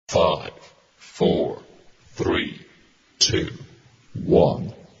5, 4, 3, 2,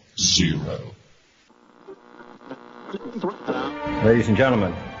 1, 0. Ladies and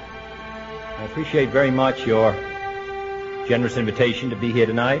gentlemen, I appreciate very much your generous invitation to be here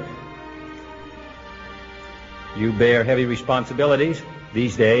tonight. You bear heavy responsibilities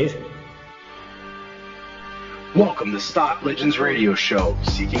these days. Welcome to Stock Legends Radio Show,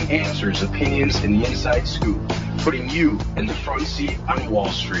 seeking answers, opinions, and the inside scoop, putting you in the front seat on Wall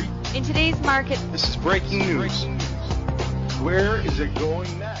Street. In today's market, This is breaking news. Where is it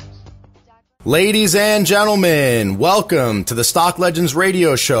going next? Ladies and gentlemen, welcome to the Stock Legends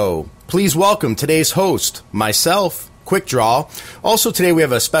Radio Show. Please welcome today's host, myself, Quick Draw. Also today we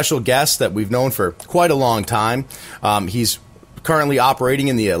have a special guest that we've known for quite a long time. He's currently operating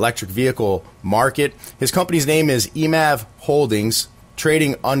in the electric vehicle market. His company's name is EMAV Holdings,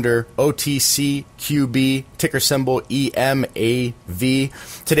 trading under OTCQB, ticker symbol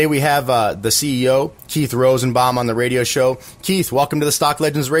EMAV. Today we have the CEO, Keith Rosenbaum, on the radio show. Keith, welcome to the Stock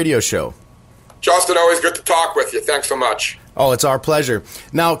Legends Radio Show. Justin, always good to talk with you. Thanks so much. Oh, it's our pleasure.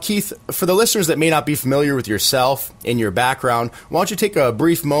 Now, Keith, for the listeners that may not be familiar with yourself and your background, why don't you take a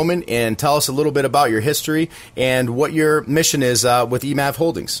brief moment and tell us a little bit about your history and what your mission is with EMAV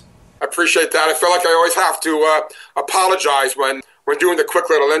Holdings? I appreciate that. I feel like I always have to apologize when doing the quick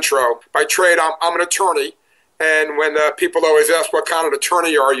little intro. By trade, I'm an attorney, and when people always ask what kind of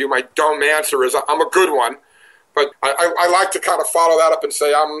attorney are you, my dumb answer is I'm a good one. But I like to kind of follow that up and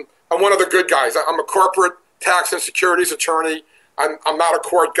say I'm one of the good guys. I'm a corporate tax and securities attorney. I'm not a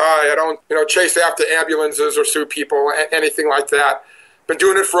court guy. I don't chase after ambulances or sue people, anything like that. Been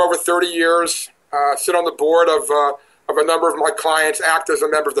doing it for over 30 years. Sit on the board of a number of my clients, act as a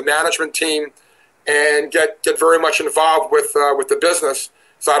member of the management team, and get very much involved with the business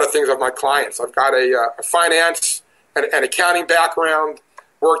side of things of my clients. I've got a finance and accounting background.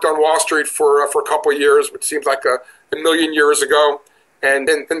 Worked on Wall Street for a couple of years, which seems like a million years ago. And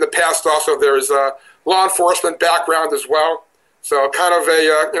in the past, also there's a law enforcement background as well. So kind of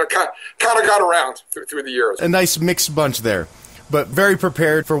got around through the years. A nice mixed bunch there, but very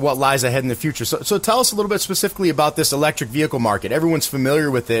prepared for what lies ahead in the future. So tell us a little bit specifically about this electric vehicle market. Everyone's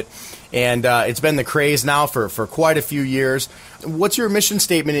familiar with it, and it's been the craze now for quite a few years. What's your mission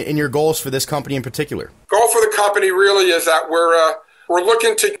statement and your goals for this company in particular? Goal for the company really is that we're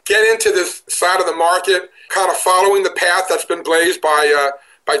looking to get into this side of the market, kind of following the path that's been blazed by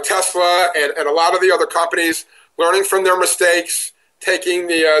Tesla and a lot of the other companies, learning from their mistakes, taking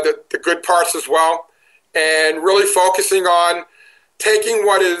the good parts as well, and really focusing on taking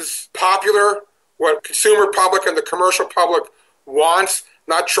what is popular, what consumer public and the commercial public wants,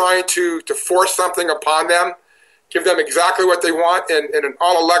 not trying to force something upon them, give them exactly what they want in an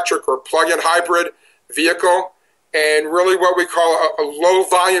all-electric or plug-in hybrid vehicle, and really what we call a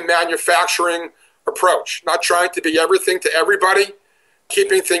low-volume manufacturing approach, not trying to be everything to everybody,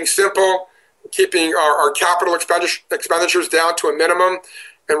 keeping things simple, keeping our capital expenditures down to a minimum,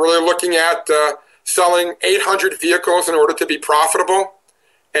 and really looking at selling 800 vehicles in order to be profitable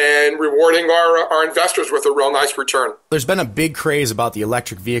and rewarding our investors with a real nice return. There's been a big craze about the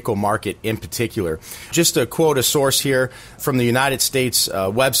electric vehicle market in particular. Just to quote a source here from the United States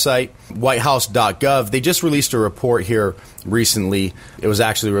website, whitehouse.gov, they just released a report here recently. It was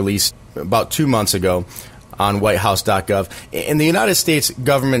actually released about 2 months ago on whitehouse.gov. And the United States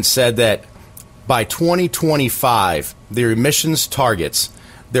government said that by 2025, their emissions targets,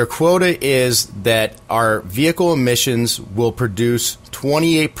 their quota is that our vehicle emissions will produce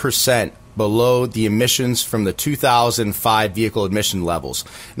 28% below the emissions from the 2005 vehicle emission levels.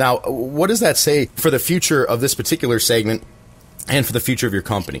 Now, what does that say for the future of this particular segment and for the future of your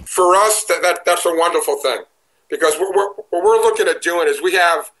company? For us, that's a wonderful thing, because what we're looking at doing is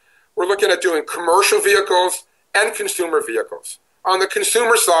we're looking at doing commercial vehicles and consumer vehicles. On the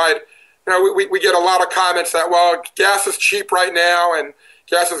consumer side, we get a lot of comments that, well, gas is cheap right now and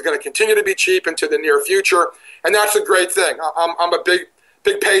gas is going to continue to be cheap into the near future, and that's a great thing. I'm a big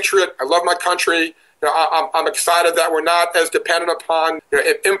patriot. I love my country. I'm excited that we're not as dependent upon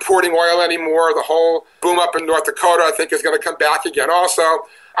importing oil anymore. The whole boom up in North Dakota, I think, is going to come back again. Also,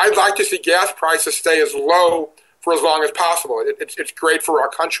 I'd like to see gas prices stay as low for as long as possible. It's great for our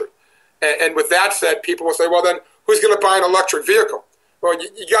country. And with that said, people will say, well, then who's going to buy an electric vehicle? Well,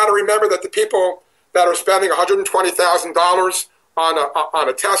 you got to remember that the people that are spending $120,000 on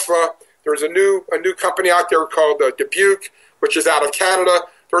a Tesla, there's a new company out there called Dubuque, which is out of Canada.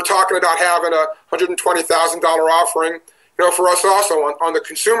 They're talking about having a $120,000 offering. For us also on the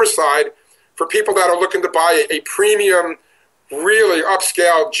consumer side, for people that are looking to buy a premium, really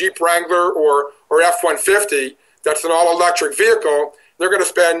upscale Jeep Wrangler or F-150, that's an all-electric vehicle. they're going to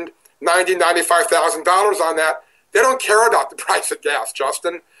spend $90,000, $95,000 on that. They don't care about the price of gas,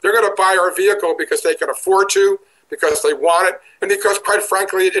 Justin. They're going to buy our vehicle because they can afford to, because they want it, and because, quite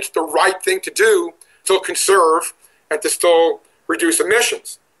frankly, it's the right thing to do to conserve and to still reduce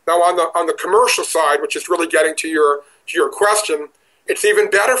emissions. Now, on the commercial side, which is really getting to your question, it's even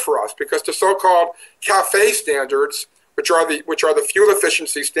better for us because the so-called CAFE standards, which are the fuel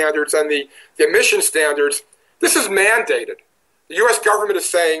efficiency standards and the emission standards, this is mandated. The U.S. government is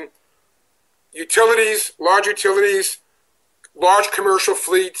saying utilities, large commercial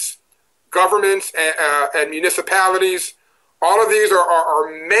fleets, governments and municipalities, all of these are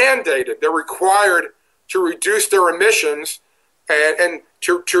mandated. They're required to reduce their emissions and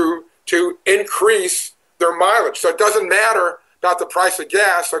to increase their mileage. So it doesn't matter about the price of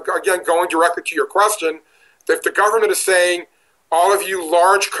gas. So again, going directly to your question, if the government is saying, all of you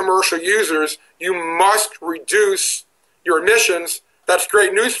large commercial users, you must reduce your emissions, that's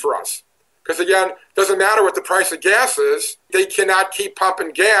great news for us. Because again, it doesn't matter what the price of gas is, they cannot keep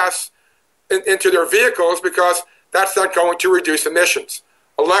pumping gas into their vehicles because that's not going to reduce emissions.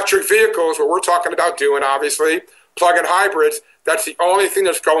 Electric vehicles, what we're talking about doing, obviously, plug-in hybrids, that's the only thing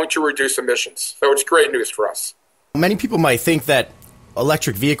that's going to reduce emissions. So it's great news for us. Many people might think that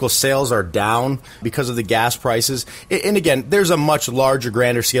electric vehicle sales are down because of the gas prices. And again, there's a much larger,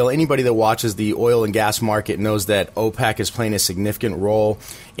 grander scale. Anybody that watches the oil and gas market knows that OPEC is playing a significant role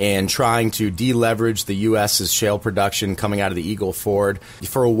in trying to deleverage the U.S.'s shale production coming out of the Eagle Ford.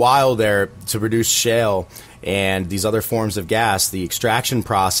 For a while there, to produce shale and these other forms of gas, the extraction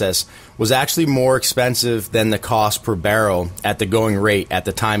process was actually more expensive than the cost per barrel at the going rate at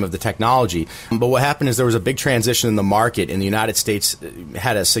the time of the technology. But what happened is there was a big transition in the market, and the United States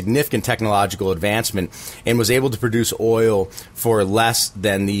had a significant technological advancement and was able to produce oil for less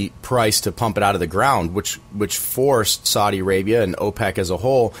than the price to pump it out of the ground, which forced Saudi Arabia and OPEC as a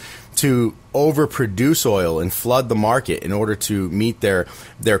whole to overproduce oil and flood the market in order to meet their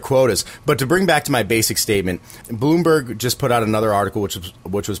quotas. But to bring back to my basic statement, Bloomberg just put out another article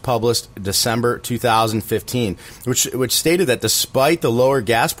which was published December 2015, which stated that despite the lower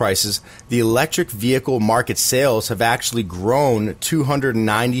gas prices, the electric vehicle market sales have actually grown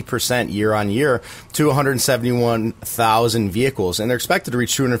 290% year on year to 171,000 vehicles, and they're expected to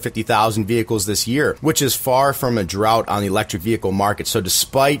reach 250,000 vehicles this year, which is far from a drought on the electric vehicle market. So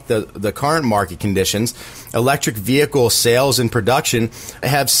despite the current market conditions, electric vehicle sales and production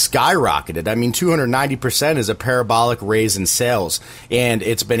have skyrocketed. I mean, 290% is a parabolic raise in sales, and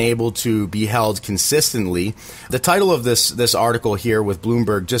it's been able to be held consistently. The title of this article here with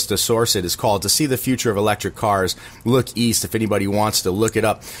Bloomberg, just to source it, is called "To See the Future of Electric Cars, Look East," if anybody wants to look it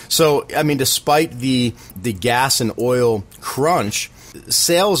up. So, I mean, despite the gas and oil crunch,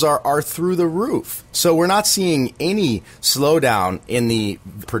 sales are through the roof. So we're not seeing any slowdown in the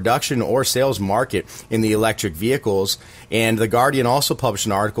production or sales market in the electric vehicles. And The Guardian also published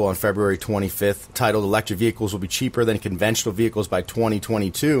an article on February 25th titled "Electric Vehicles Will Be Cheaper Than Conventional Vehicles by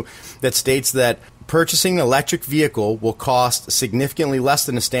 2022" that states that purchasing an electric vehicle will cost significantly less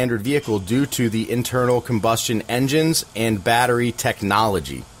than a standard vehicle due to the internal combustion engines and battery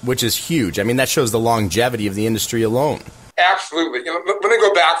technology, which is huge. I mean, that shows the longevity of the industry alone. Absolutely. Let me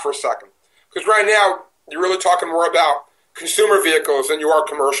go back for a second, because right now you're really talking more about consumer vehicles than you are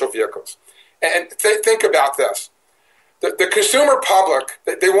commercial vehicles. And think about this. The consumer public,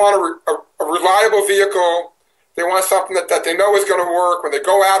 they want a reliable vehicle. They want something that they know is going to work when they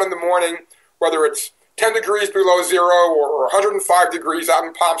go out in the morning, whether it's 10 degrees below zero or 105 degrees out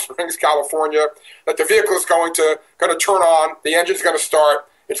in Palm Springs, California, that the vehicle is going to turn on, the engine's going to start,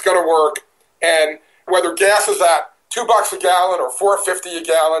 it's going to work. And whether gas is at $2 a gallon or $4.50 a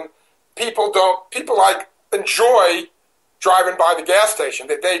gallon, people enjoy driving by the gas station.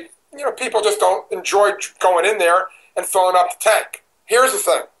 People just don't enjoy going in there and filling up the tank. Here's the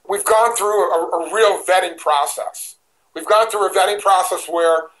thing. We've gone through a real vetting process. We've gone through a vetting process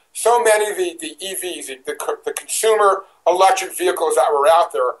where so many of the EVs, the consumer electric vehicles that were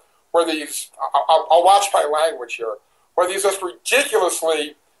out there, were these, I'll watch my language here, were these just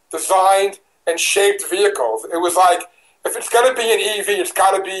ridiculously designed and shaped vehicles. It was like, if it's going to be an EV, it's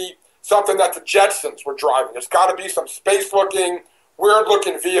got to be something that the Jetsons were driving. It's got to be some space-looking,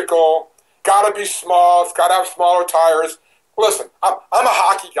 weird-looking vehicle. Got to be small. It's got to have smaller tires. Listen, I'm a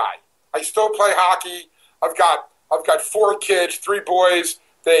hockey guy. I still play hockey. I've got 4 kids, 3 boys.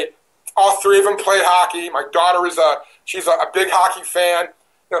 All 3 of them play hockey. My daughter she's a big hockey fan.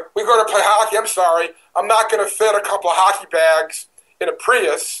 We go to play hockey. I'm sorry, I'm not going to fit a couple of hockey bags in a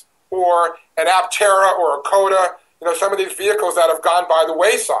Prius or an Aptera or a Coda, some of these vehicles that have gone by the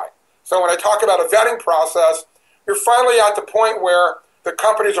wayside. So when I talk about a vetting process, you're finally at the point where the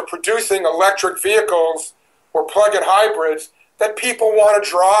companies are producing electric vehicles or plug-in hybrids that people want to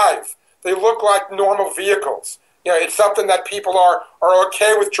drive. They look like normal vehicles. It's something that people are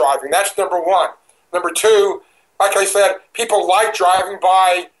okay with driving. That's number one. Number two, like I said, people like driving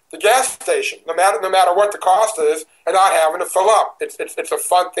by the gas station, no matter what the cost is, and not having to fill up. It's a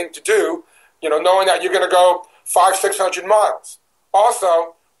fun thing to do, knowing that you're going to go 500-600 miles.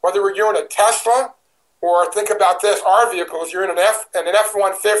 Also, whether you're in a Tesla or think about this, our vehicles, you're in an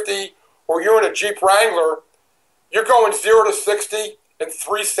F-150 or you're in a Jeep Wrangler, you're going 0 to 60 in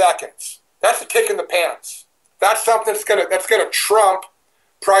 3 seconds. That's a kick in the pants. That's something that's gonna trump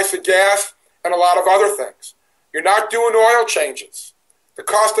price of gas and a lot of other things. You're not doing oil changes. The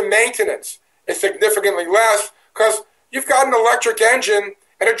cost of maintenance is significantly less because you've got an electric engine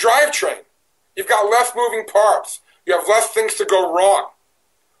and a drivetrain. You've got less moving parts. You have less things to go wrong.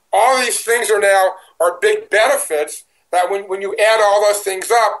 All these things are big benefits that when you add all those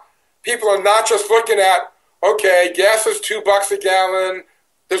things up, people are not just looking at, okay, gas is $2 a gallon.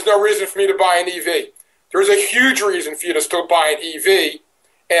 There's no reason for me to buy an EV. There's a huge reason for you to still buy an EV,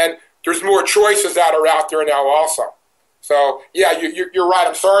 and there's more choices that are out there now also. So yeah, you're right.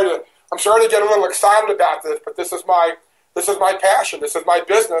 I'm sorry to get a little excited about this, but this is my passion. This is my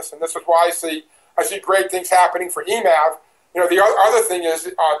business, and this is why I see great things happening for EMAV. The other thing is,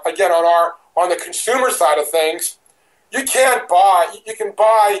 again, on the consumer side of things, you can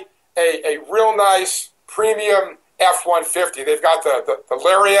buy a real nice premium F-150. They've got the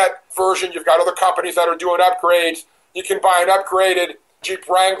Lariat version. You've got other companies that are doing upgrades. You can buy an upgraded Jeep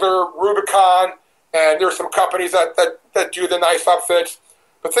Wrangler, Rubicon, and there's some companies that do the nice upfits.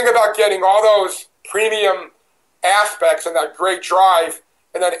 But think about getting all those premium aspects and that great drive,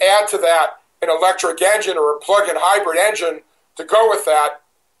 and then add to that an electric engine or a plug-in hybrid engine to go with that.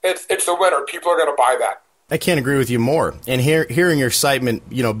 It's a winner. People are going to buy that. I can't agree with you more. And hearing your excitement,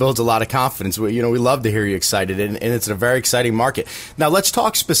 builds a lot of confidence. We love to hear you excited, and it's a very exciting market. Now, let's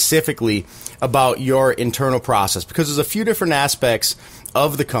talk specifically about your internal process, because there's a few different aspects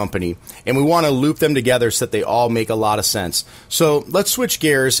of the company, and we want to loop them together so that they all make a lot of sense. So let's switch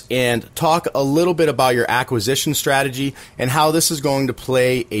gears and talk a little bit about your acquisition strategy and how this is going to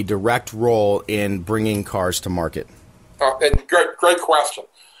play a direct role in bringing cars to market. And great question.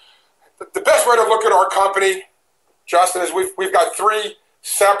 The best way to look at our company, Justin, is we've got 3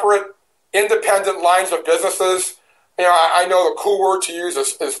 separate, independent lines of businesses. I know the cool word to use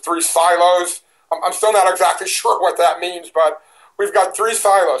is 3 silos. I'm still not exactly sure what that means, but we've got 3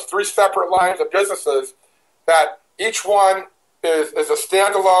 silos, 3 separate lines of businesses that each one is a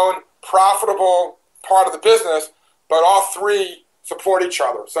standalone, profitable part of the business, but all 3 support each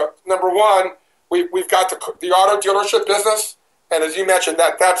other. So number one, we've got the auto dealership business, and as you mentioned,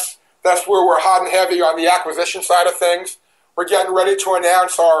 that's where we're hot and heavy on the acquisition side of things. We're getting ready to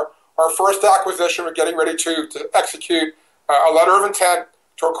announce our first acquisition. We're getting ready to execute a letter of intent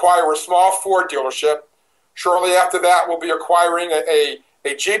to acquire a small Ford dealership. Shortly after that, we'll be acquiring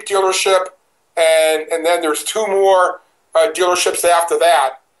a Jeep dealership, and then there's 2 more dealerships after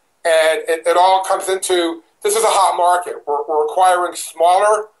that. And it all comes into, this is a hot market. We're acquiring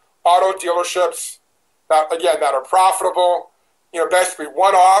smaller auto dealerships that are profitable, basically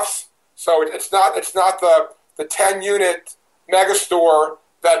one-offs. So it's not the 10-unit mega store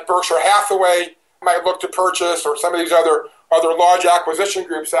that Berkshire Hathaway might look to purchase, or some of these other large acquisition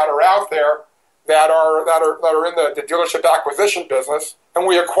groups that are out there that are in the dealership acquisition business. And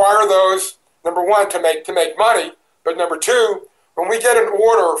we acquire those, number one, to make money, but number two, when we get an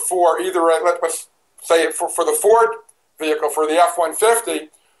order for either let's say for the Ford vehicle, for the F-150,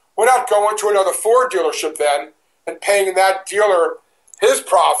 we're not going to another Ford dealership then and paying that dealer his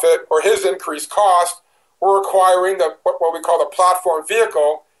profit or his increased cost. We're acquiring what we call the platform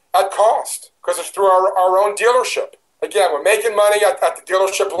vehicle at cost, because it's through our own dealership. Again, we're making money at the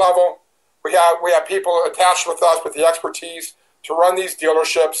dealership level. We have people attached with us with the expertise to run these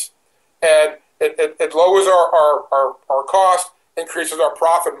dealerships, and it lowers our cost, increases our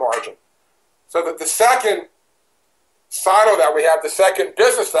profit margin. So that the second silo that we have, the second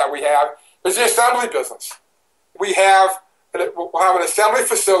business that we have, is the assembly business. We'll have an assembly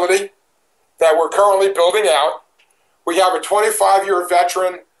facility that we're currently building out. We have a 25-year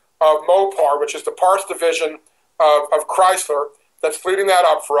veteran of Mopar, which is the parts division of Chrysler, that's leading that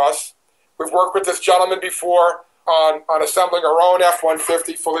up for us. We've worked with this gentleman before on assembling our own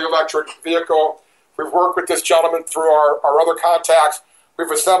F-150 fully electric vehicle. We've worked with this gentleman through our other contacts.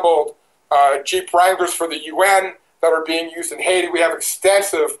 We've assembled Jeep Wranglers for the UN that are being used in Haiti. We have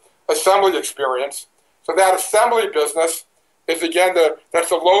extensive assembly experience. So that assembly business is, again, that's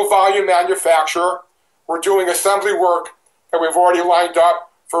a low-volume manufacturer. We're doing assembly work that we've already lined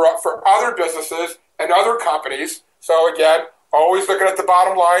up for other businesses and other companies. So again, always looking at the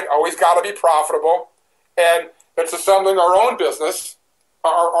bottom line, always got to be profitable. And it's assembling our own business,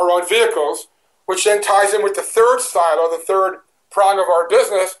 our own vehicles, which then ties in with the third silo, the third prong of our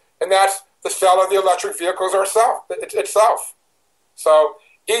business, and that's the sale of the electric vehicles itself. So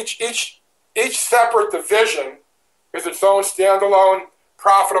each separate division is its own standalone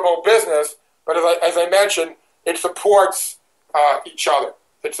profitable business, but as I mentioned, it supports each other.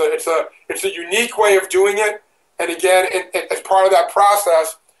 It's a unique way of doing it, and again, as part of that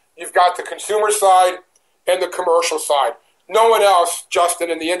process, you've got the consumer side and the commercial side. No one else,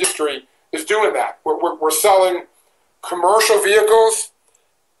 Justin, in the industry is doing that. We're selling commercial vehicles,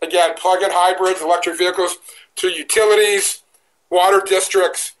 again, plug-in hybrids, electric vehicles, to utilities, water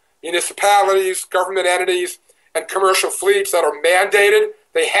districts, municipalities, government entities, and commercial fleets that are mandated.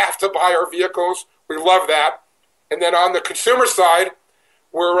 They have to buy our vehicles. We love that. And then on the consumer side,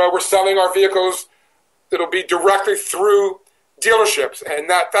 we're selling our vehicles that'll be directly through dealerships. And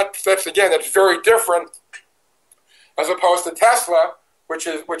that's very different as opposed to Tesla, which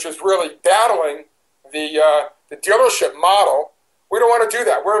is really battling the dealership model. We don't want to do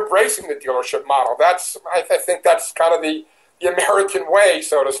that. We're embracing the dealership model. I think that's kind of the American way,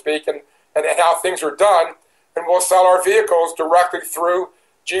 so to speak, and how things are done. And we'll sell our vehicles directly through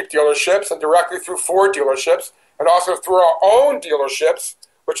Jeep dealerships and directly through Ford dealerships, and also through our own dealerships,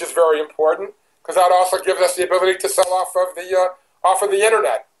 which is very important because that also gives us the ability to sell off of the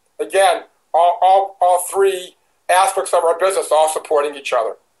internet. Again, all three aspects of our business all supporting each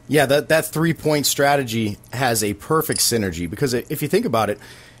other. Yeah, that 3-point strategy has a perfect synergy because if you think about it,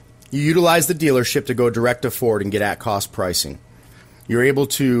 you utilize the dealership to go direct to Ford and get at-cost pricing. You're able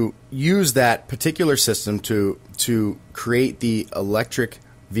to use that particular system to create the electric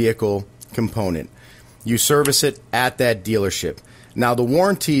vehicle component. You service it at that dealership. Now, the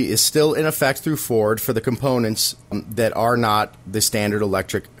warranty is still in effect through Ford for the components that are not the standard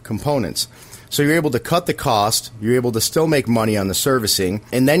electric components. So you're able to cut the cost, you're able to still make money on the servicing,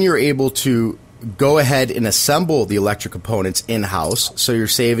 and then you're able to go ahead and assemble the electric components in-house, so you're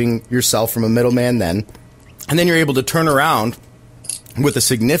saving yourself from a middleman then. And then you're able to turn around with a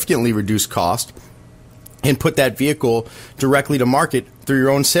significantly reduced cost and put that vehicle directly to market through your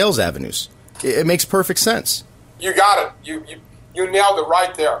own sales avenues. It makes perfect sense. You got it. You nailed it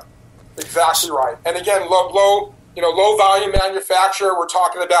right there. Exactly right. And again, low volume manufacturer, we're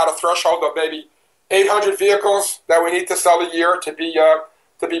talking about a threshold of maybe 800 vehicles that we need to sell a year to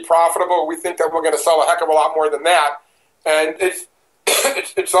be profitable. We think that we're going to sell a heck of a lot more than that. And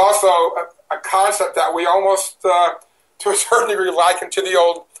it's also a concept that we almost, to a certain degree, liken to the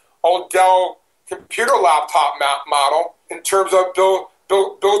old Dell computer laptop model in terms of build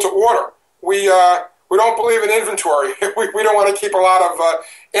to order. We don't believe in inventory. we don't want to keep a lot of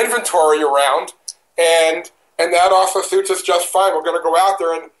inventory around, and that also suits us just fine. We're going to go out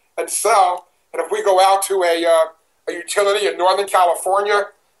there and sell. And if we go out to a utility in Northern California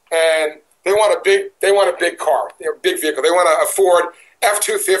and they want a big car, big vehicle, they want a Ford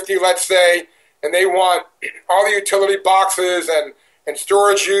F-250, let's say, and they want all the utility boxes and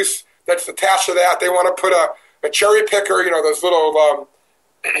storage use that's attached to that. They want to put a cherry picker, those little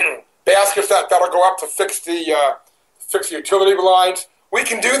baskets that'll go up to fix the utility lines. We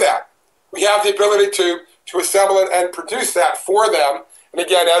can do that. We have the ability to assemble and produce that for them. And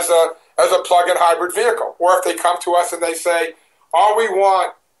again, as a plug-in hybrid vehicle. Or if they come to us and they say, all we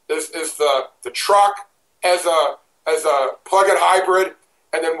want is the truck as a plug-in hybrid,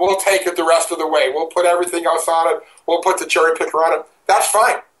 and then we'll take it the rest of the way. We'll put everything else on it. We'll put the cherry picker on it. That's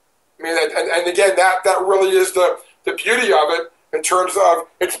fine. I mean, and again, that really is the beauty of it in terms of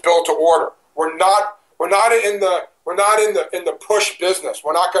it's built to order. We're not in the push business.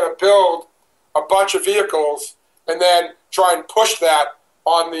 We're not going to build a bunch of vehicles and then try and push that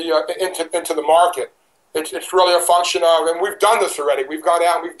on into the market. It's really a function of, and we've done this already. We've gone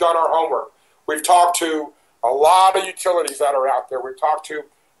out and we've done our homework. We've talked to a lot of utilities that are out there. We've talked to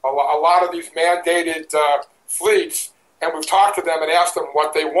a lot of these mandated fleets, and we've talked to them and asked them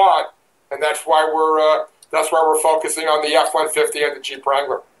what they want, and that's why we're focusing on the F-150 and the Jeep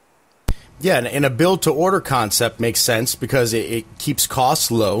Wrangler. Yeah, and a build-to-order concept makes sense because it keeps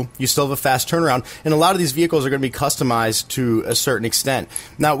costs low. You still have a fast turnaround, and a lot of these vehicles are going to be customized to a certain extent.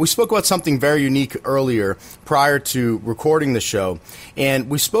 Now, we spoke about something very unique earlier prior to recording the show,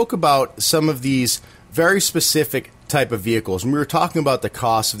 and we spoke about some of these very specific type of vehicles. When we were talking about the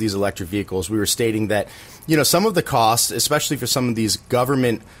cost of these electric vehicles, we were stating that, some of the costs, especially for some of these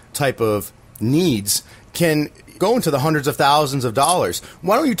government type of needs, can go into the hundreds of thousands of dollars.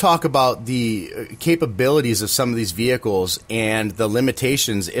 Why don't you talk about the capabilities of some of these vehicles and the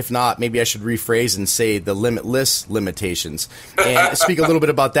limitations, if not, maybe I should rephrase and say the limitless limitations, and speak a little bit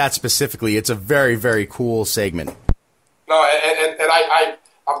about that specifically. It's a very, very cool segment. No, and I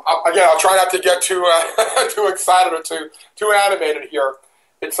again, I'll try not to get too too excited or too animated here.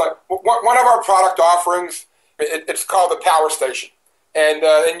 It's like one of our product offerings. It's called the Power Station, and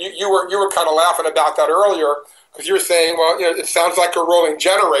you were kind of laughing about that earlier because you were saying, well, it sounds like a rolling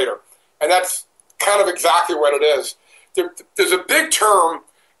generator, and that's kind of exactly what it is. There's a big term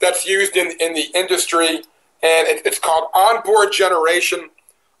that's used in the industry, and it's called onboard generation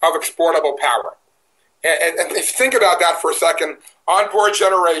of exportable power. And if you think about that for a second, onboard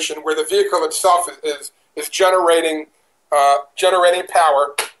generation, where the vehicle itself is generating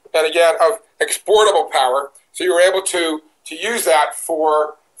power, and again, of exportable power, so you're able to use that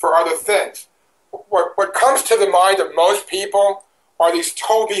for other things. What comes to the mind of most people are these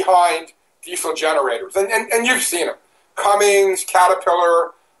tow-behind diesel generators, and you've seen them. Cummins,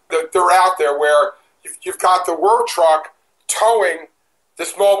 Caterpillar, they're out there where you've got the work truck towing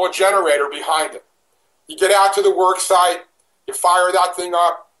this mobile generator behind it. You get out to the work site, you fire that thing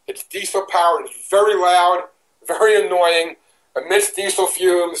up, it's diesel powered, it's very loud, very annoying, emits diesel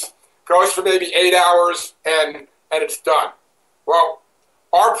fumes, goes for maybe 8 hours, and it's done. Well,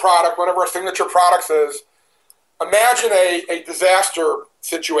 our product, one of our signature products is, imagine a disaster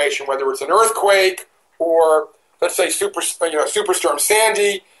situation, whether it's an earthquake or, let's say, Superstorm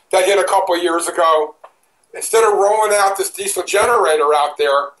Sandy that hit a couple of years ago. Instead of rolling out this diesel generator out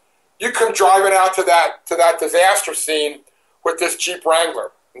there, you come driving out to that disaster scene with this Jeep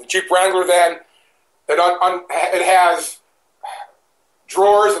Wrangler. And the Jeep Wrangler then, it has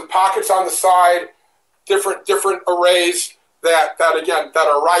drawers and pockets on the side, different arrays that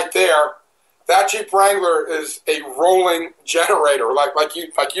are right there. That Jeep Wrangler is a rolling generator, like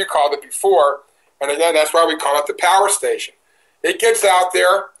you called it before. And again, that's why we call it the Power Station. It gets out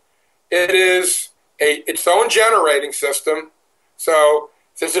there. It is its own generating system. So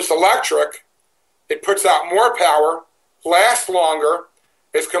since it's electric, it puts out more power, lasts longer,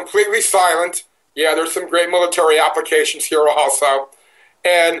 is completely silent. Yeah, there's some great military applications here also.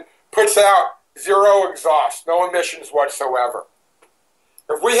 And puts out zero exhaust, no emissions whatsoever.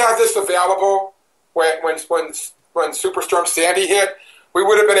 If we had this available when Superstorm Sandy hit, we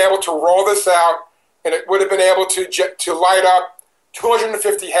would have been able to roll this out, and it would have been able to light up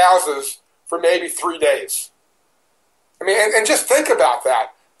 250 houses for maybe 3 days. I mean, and just think about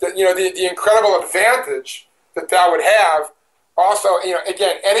that. The incredible advantage that would have. Also,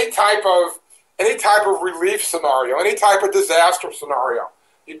 again, any type of relief scenario, any type of disaster scenario,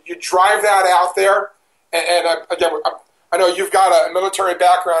 you drive that out there. And again, I know you've got a military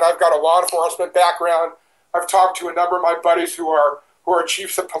background. I've got a law enforcement background. I've talked to a number of my buddies who are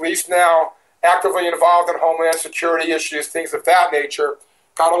chiefs of police now, actively involved in homeland security issues, things of that nature.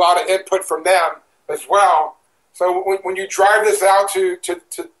 Got a lot of input from them as well. So when you drive this out to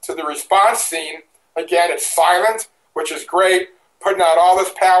the response scene, again, it's silent, which is great, putting out all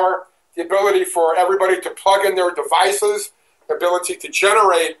this power, the ability for everybody to plug in their devices, the ability to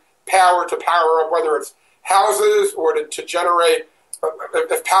generate power to power up, whether it's houses or to generate,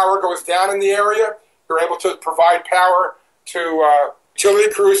 if power goes down in the area, you're able to provide power to utility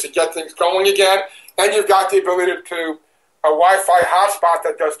crews to get things going again. And you've got the ability to a Wi-Fi hotspot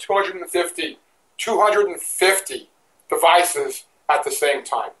that does 250 devices at the same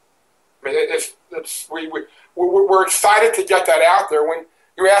time. I mean, we're excited to get that out there. When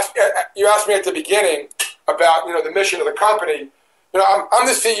you asked me at the beginning about the mission of the company, I'm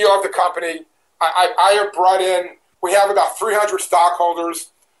the CEO of the company. I have brought in. We have about 300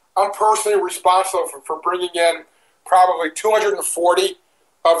 stockholders. I'm personally responsible for bringing in probably 240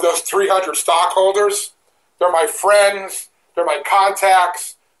 of those 300 stockholders. They're my friends. They're my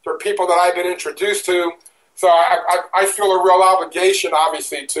contacts. They're people that I've been introduced to. So I feel a real obligation,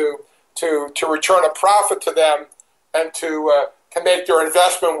 obviously, to return a profit to them and to make their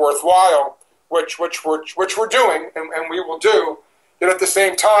investment worthwhile, which we're doing and we will do. And at the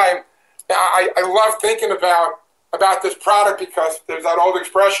same time, I love thinking about this product because there's that old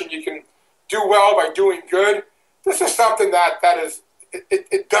expression, you can do well by doing good. This is something that is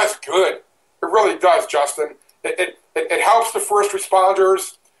it does good. It really does, Justin. It helps the first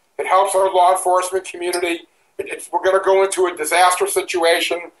responders. It helps our law enforcement community. We're going to go into a disaster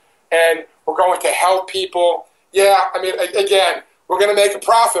situation, and we're going to help people. Yeah, I mean, again, we're going to make a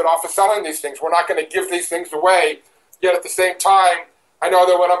profit off of selling these things. We're not going to give these things away. Yet at the same time, I know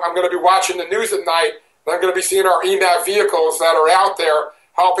that when I'm going to be watching the news at night, and I'm going to be seeing our EMAV vehicles that are out there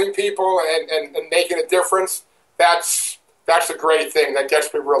helping people and making a difference, that's a great thing. That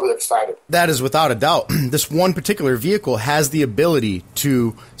gets me really excited. That is without a doubt. This one particular vehicle has the ability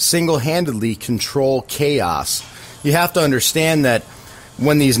to single-handedly control chaos. You have to understand that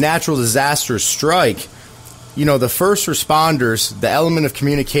when these natural disasters strike, the first responders, the element of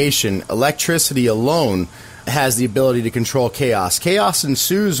communication, electricity alone has the ability to control chaos. Chaos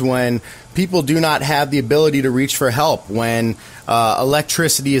ensues when people do not have the ability to reach for help, when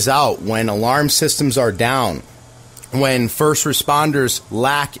electricity is out, when alarm systems are down, when first responders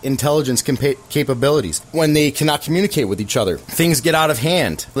lack intelligence capabilities, when they cannot communicate with each other. Things get out of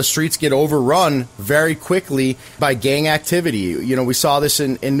hand. The streets get overrun very quickly by gang activity. We saw this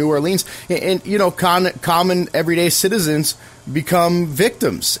in New Orleans. And common everyday citizens become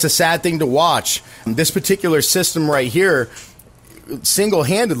victims. It's a sad thing to watch. This particular system right here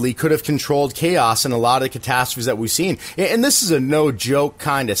single-handedly could have controlled chaos in a lot of the catastrophes that we've seen. And this is a no-joke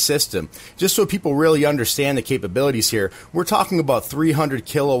kind of system. Just so people really understand the capabilities here, we're talking about 300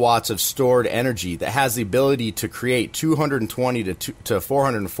 kilowatts of stored energy that has the ability to create 220 to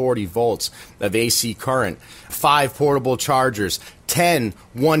 440 volts of AC current, 5 portable chargers, 10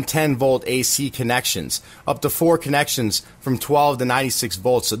 110-volt AC connections, up to 4 connections from 12 to 96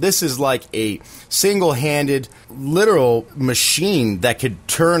 volts. So this is like a single-handed, literal machine that could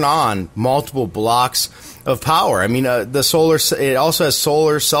turn on multiple blocks of power. I mean, it also has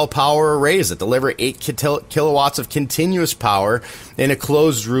solar cell power arrays that deliver 8 kilowatts of continuous power in a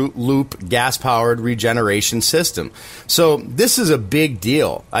closed-loop gas-powered regeneration system. So this is a big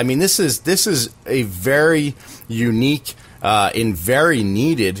deal. I mean, this is a very unique and very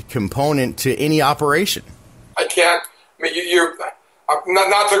needed component to any operation. You're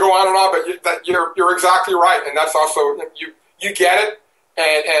not to go on and on, but you're exactly right, and that's also you get it,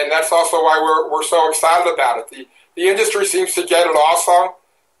 and that's also why we're so excited about it. The industry seems to get it also,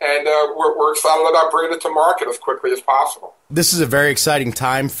 and we're excited about bringing it to market as quickly as possible. This is a very exciting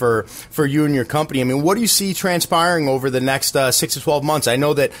time for you and your company. I mean, what do you see transpiring over the next 6 to 12 months? I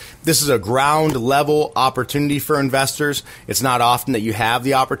know that this is a ground-level opportunity for investors. It's not often that you have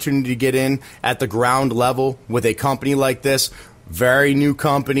the opportunity to get in at the ground level with a company like this. Very new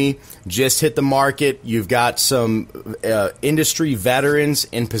company, just hit the market. You've got some industry veterans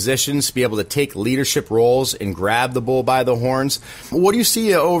in positions to be able to take leadership roles and grab the bull by the horns. What do you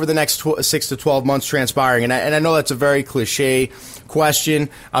see over the next 6 to 12 months transpiring? And I know that's a very cliche question.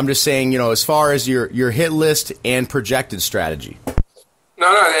 I'm just saying, as far as your hit list and projected strategy. No,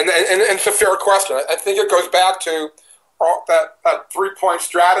 and it's a fair question. I think it goes back to that 3-point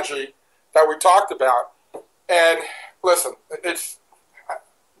strategy that we talked about. And listen, it's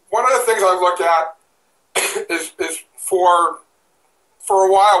one of the things I look at is for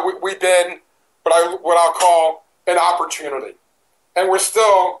a while we've been what I'll call an opportunity, and we're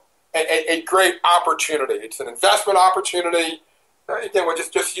still a great opportunity. It's an investment opportunity. Again, we'll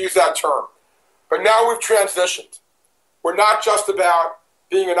just use that term. But now we've transitioned. We're not just about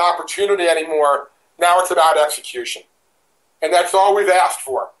being an opportunity anymore. Now it's about execution, and that's all we've asked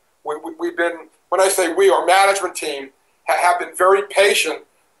for. We've been, when I say we, our management team have been very patient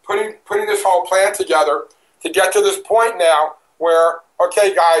putting this whole plan together to get to this point now where,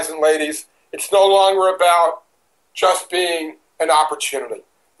 okay, guys and ladies, it's no longer about just being an opportunity.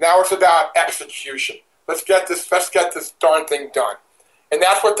 Now it's about execution. Let's get this darn thing done. And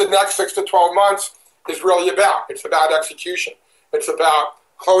that's what the next 6 to 12 months is really about. It's about execution. It's about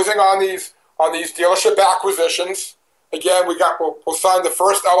closing on these dealership acquisitions. Again, we'll sign the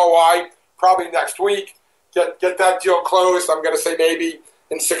first LOI probably next week. Get that deal closed, I'm going to say maybe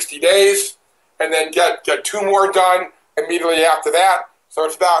in 60 days, and then get 2 more done immediately after that. So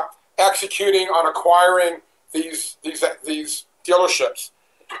it's about executing on acquiring these dealerships.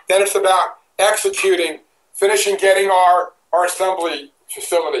 Then it's about executing, finishing getting our assembly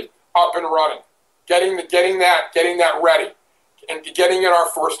facility up and running, getting that ready, and getting in our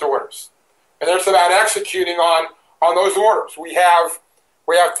first orders. And then it's about executing on those orders. We have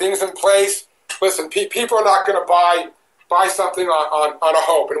things in place. Listen, people are not going to buy something on a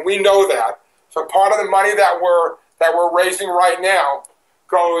hope, and we know that. So part of the money that we're raising right now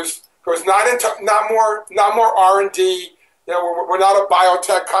goes not more R&D. We're not a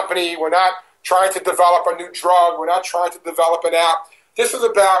biotech company. We're not trying to develop a new drug. We're not trying to develop an app. This is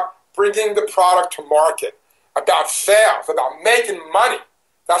about bringing the product to market, about sales, about making money.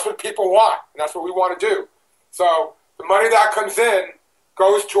 That's what people want, and that's what we want to do. So the money that comes in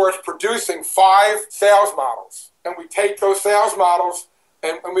goes towards producing 5 sales models. And we take those sales models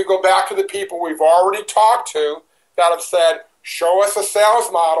and we go back to the people we've already talked to that have said, show us a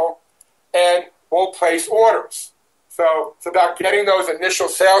sales model and we'll place orders. So it's about getting those initial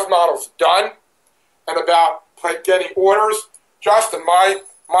sales models done and about getting orders. Justin, my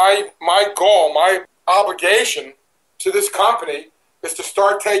goal, my obligation to this company is to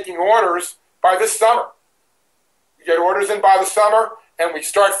start taking orders by this summer. We get orders in by the summer, and we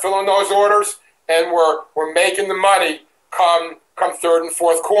start filling those orders, and we're making the money come third and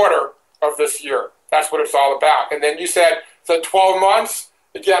fourth quarter of this year. That's what it's all about. And then you said 12 months.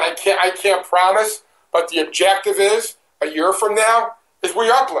 Again, I can't promise, but the objective is a year from now is we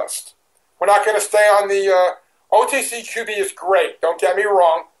uplist. We're not going to stay on the OTCQB is great. Don't get me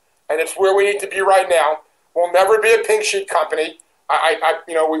wrong, and it's where we need to be right now. We'll never be a pink sheet company.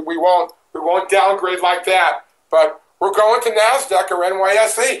 We won't downgrade like that. But we're going to NASDAQ or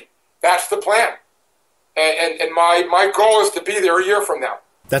NYSE. That's the plan. And my goal is to be there a year from now.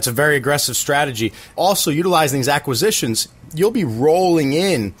 That's a very aggressive strategy. Also, utilizing these acquisitions, you'll be rolling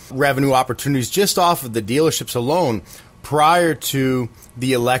in revenue opportunities just off of the dealerships alone prior to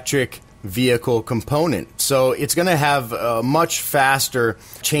the electric vehicle component. So it's going to have a much faster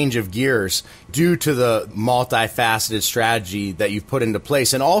change of gears due to the multifaceted strategy that you've put into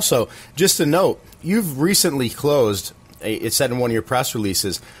place. And also, just to note, you've recently closed, it said in one of your press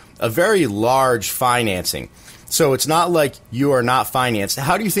releases, a very large financing. So it's not like you are not financed.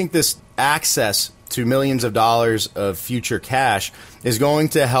 How do you think this access to millions of dollars of future cash is going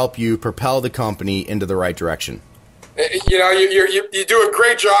to help you propel the company into the right direction? You do a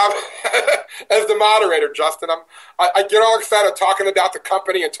great job as the moderator, Justin. I get all excited talking about the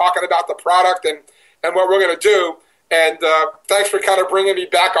company and talking about the product and what we're going to do. And thanks for kind of bringing me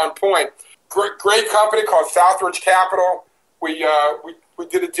back on point. Great company called Southridge Capital. We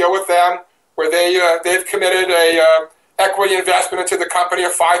did a deal with them where they've committed a equity investment into the company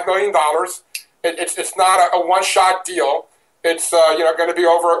of $5 million. It's not a one-shot deal. It's going to be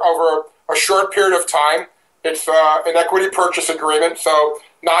over a short period of time. It's an equity purchase agreement, so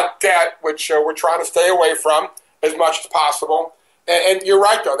not debt, which we're trying to stay away from as much as possible. And you're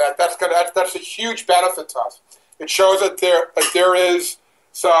right, though. That's a huge benefit to us. It shows that there is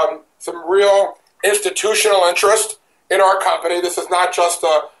some real institutional interest in our company. This is not just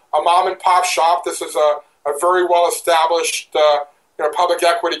a mom and pop shop. This is a very well established public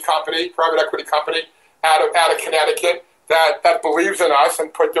equity company, private equity company out of Connecticut that believes in us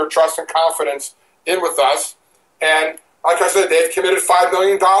and put their trust and confidence in with us. And like I said, they've committed $5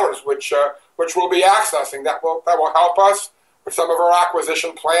 million, which we'll be accessing. That will help us with some of our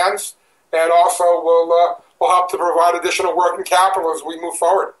acquisition plans, and also will help to provide additional working capital as we move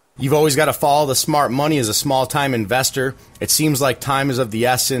forward. You've always got to follow the smart money as a small-time investor. It seems like time is of the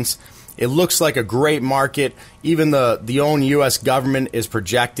essence. It looks like a great market. Even the own U.S. government is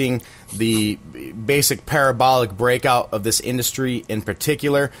projecting the basic parabolic breakout of this industry in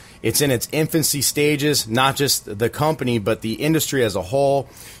particular. It's in its infancy stages, not just the company, but the industry as a whole.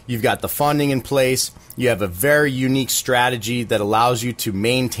 You've got the funding in place. You have a very unique strategy that allows you to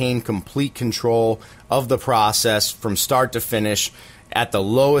maintain complete control of the process from start to finish at the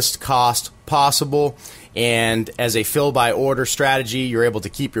lowest cost possible. And as a fill-by-order strategy, you're able to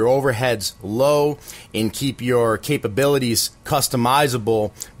keep your overheads low and keep your capabilities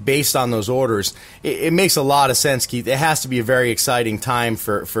customizable based on those orders. It makes a lot of sense, Keith. It has to be a very exciting time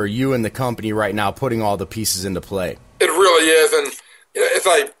for you and the company right now, putting all the pieces into play. It really is. And as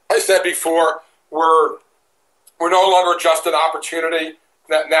I said before, we're no longer just an opportunity.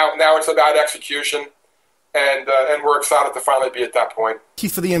 Now it's about execution. And we're excited to finally be at that point.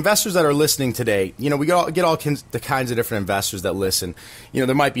 Keith, for the investors that are listening today, we get all kinds of different investors that listen.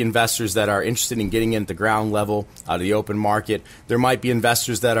 There might be investors that are interested in getting in at the ground level out of the open market. There might be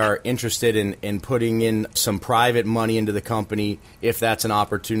investors that are interested in putting in some private money into the company if that's an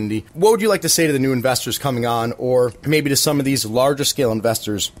opportunity. What would you like to say to the new investors coming on, or maybe to some of these larger scale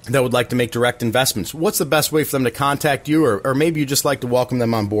investors that would like to make direct investments? What's the best way for them to contact you, or maybe you just like to welcome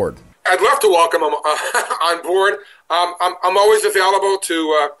them on board? I'd love to welcome them on board. I'm always available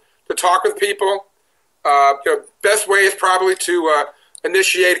to talk with people. Best way is probably to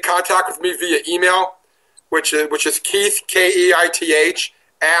initiate contact with me via email, which is Keith, Keith,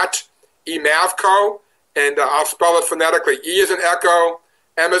 at EMAVCo, and I'll spell it phonetically. E as in Echo,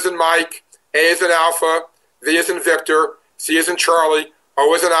 M as in Mike, A as in Alpha, V as in Victor, C as in Charlie,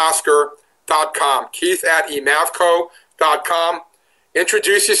 O as in Oscar.com. Keith at EMAVCo.com.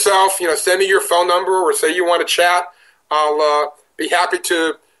 Introduce yourself, send me your phone number, or say you want to chat. I'll be happy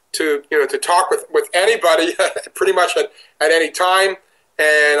to talk with anybody pretty much at any time.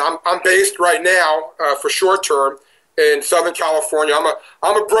 And I'm based right now for short term in Southern California.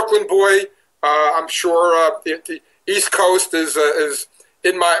 I'm a Brooklyn boy. I'm sure the East Coast is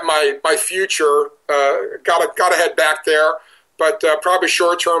in my future. Got to head back there, but probably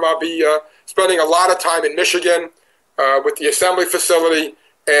short term I'll be spending a lot of time in Michigan with the assembly facility,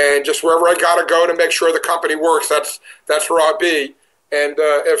 and just wherever I got to go to make sure the company works, that's where I'll be. And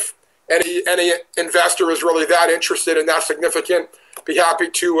if any investor is really that interested and that significant, be happy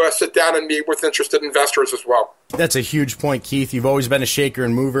to sit down and meet with interested investors as well. That's a huge point, Keith. You've always been a shaker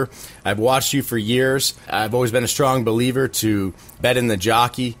and mover. I've watched you for years. I've always been a strong believer to bet in the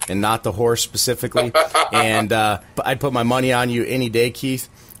jockey and not the horse specifically. And I'd put my money on you any day, Keith.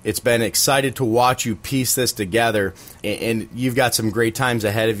 It's been excited to watch you piece this together, and you've got some great times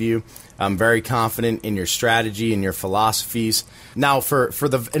ahead of you. I'm very confident in your strategy and your philosophies. Now, for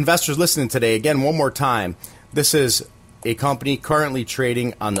the investors listening today, again, one more time, this is a company currently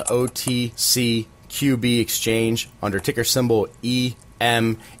trading on the OTCQB exchange under ticker symbol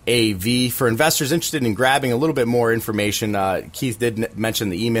EMAV. For investors interested in grabbing a little bit more information, Keith did mention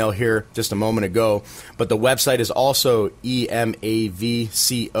the email here just a moment ago, but the website is also EMAVCO.com.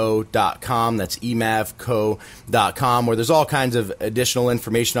 That's EMAVCO.com, where there's all kinds of additional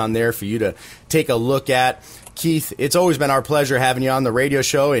information on there for you to take a look at. Keith, it's always been our pleasure having you on the radio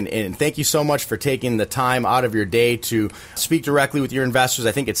show, and thank you so much for taking the time out of your day to speak directly with your investors.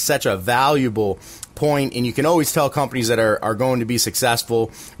 I think it's such a valuable point, and you can always tell companies that are going to be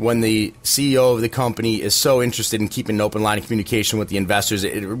successful when the CEO of the company is so interested in keeping an open line of communication with the investors.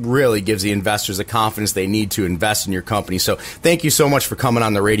 It really gives the investors the confidence they need to invest in your company. So thank you so much for coming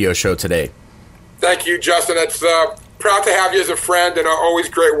on the radio show today. Thank you, Justin. It's proud to have you as a friend, and always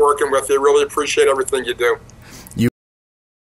great working with you. Really appreciate everything you do.